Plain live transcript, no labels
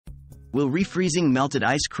Will refreezing melted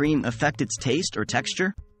ice cream affect its taste or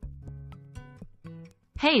texture?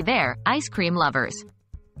 Hey there, ice cream lovers!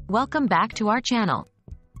 Welcome back to our channel.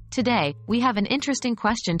 Today, we have an interesting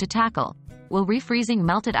question to tackle. Will refreezing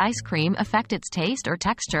melted ice cream affect its taste or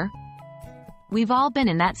texture? We've all been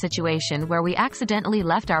in that situation where we accidentally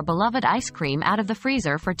left our beloved ice cream out of the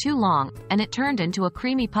freezer for too long, and it turned into a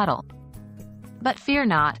creamy puddle. But fear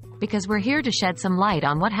not, because we're here to shed some light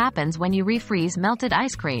on what happens when you refreeze melted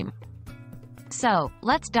ice cream. So,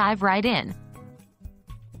 let's dive right in.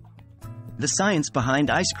 The science behind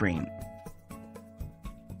ice cream.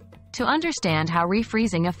 To understand how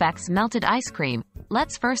refreezing affects melted ice cream,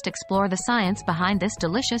 let's first explore the science behind this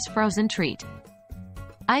delicious frozen treat.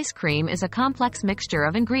 Ice cream is a complex mixture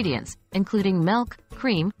of ingredients, including milk,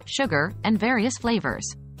 cream, sugar, and various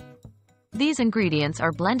flavors. These ingredients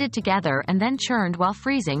are blended together and then churned while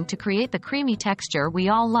freezing to create the creamy texture we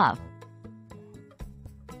all love.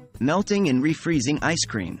 Melting and refreezing ice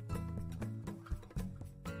cream.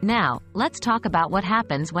 Now, let's talk about what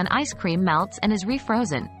happens when ice cream melts and is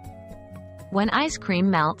refrozen. When ice cream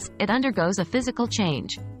melts, it undergoes a physical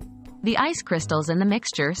change. The ice crystals in the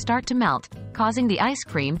mixture start to melt, causing the ice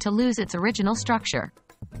cream to lose its original structure.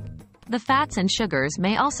 The fats and sugars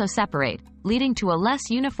may also separate, leading to a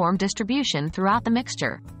less uniform distribution throughout the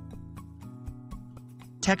mixture.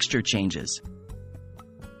 Texture changes.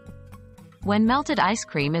 When melted ice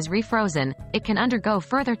cream is refrozen, it can undergo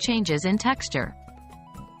further changes in texture.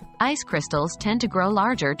 Ice crystals tend to grow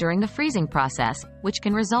larger during the freezing process, which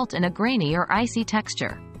can result in a grainy or icy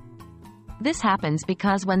texture. This happens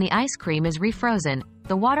because when the ice cream is refrozen,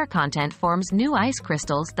 the water content forms new ice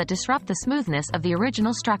crystals that disrupt the smoothness of the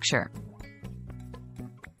original structure.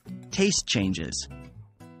 Taste changes.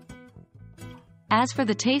 As for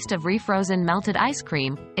the taste of refrozen melted ice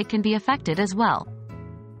cream, it can be affected as well.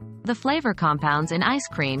 The flavor compounds in ice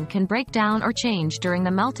cream can break down or change during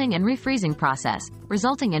the melting and refreezing process,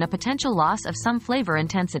 resulting in a potential loss of some flavor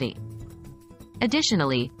intensity.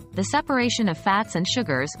 Additionally, the separation of fats and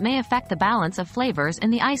sugars may affect the balance of flavors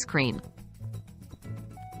in the ice cream.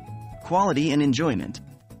 Quality and enjoyment.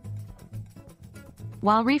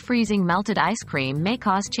 While refreezing melted ice cream may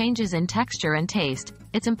cause changes in texture and taste,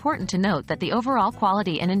 it's important to note that the overall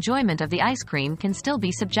quality and enjoyment of the ice cream can still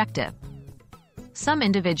be subjective. Some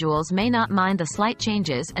individuals may not mind the slight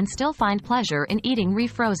changes and still find pleasure in eating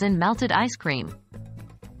refrozen melted ice cream.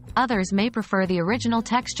 Others may prefer the original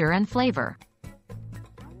texture and flavor.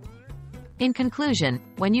 In conclusion,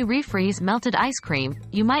 when you refreeze melted ice cream,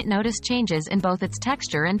 you might notice changes in both its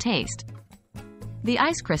texture and taste. The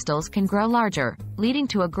ice crystals can grow larger, leading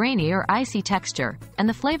to a grainy or icy texture, and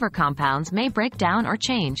the flavor compounds may break down or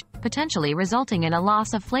change, potentially resulting in a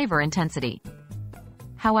loss of flavor intensity.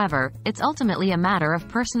 However, it's ultimately a matter of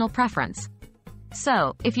personal preference.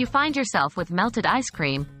 So, if you find yourself with melted ice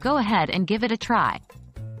cream, go ahead and give it a try.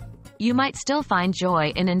 You might still find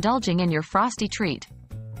joy in indulging in your frosty treat.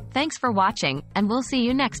 Thanks for watching, and we'll see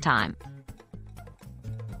you next time.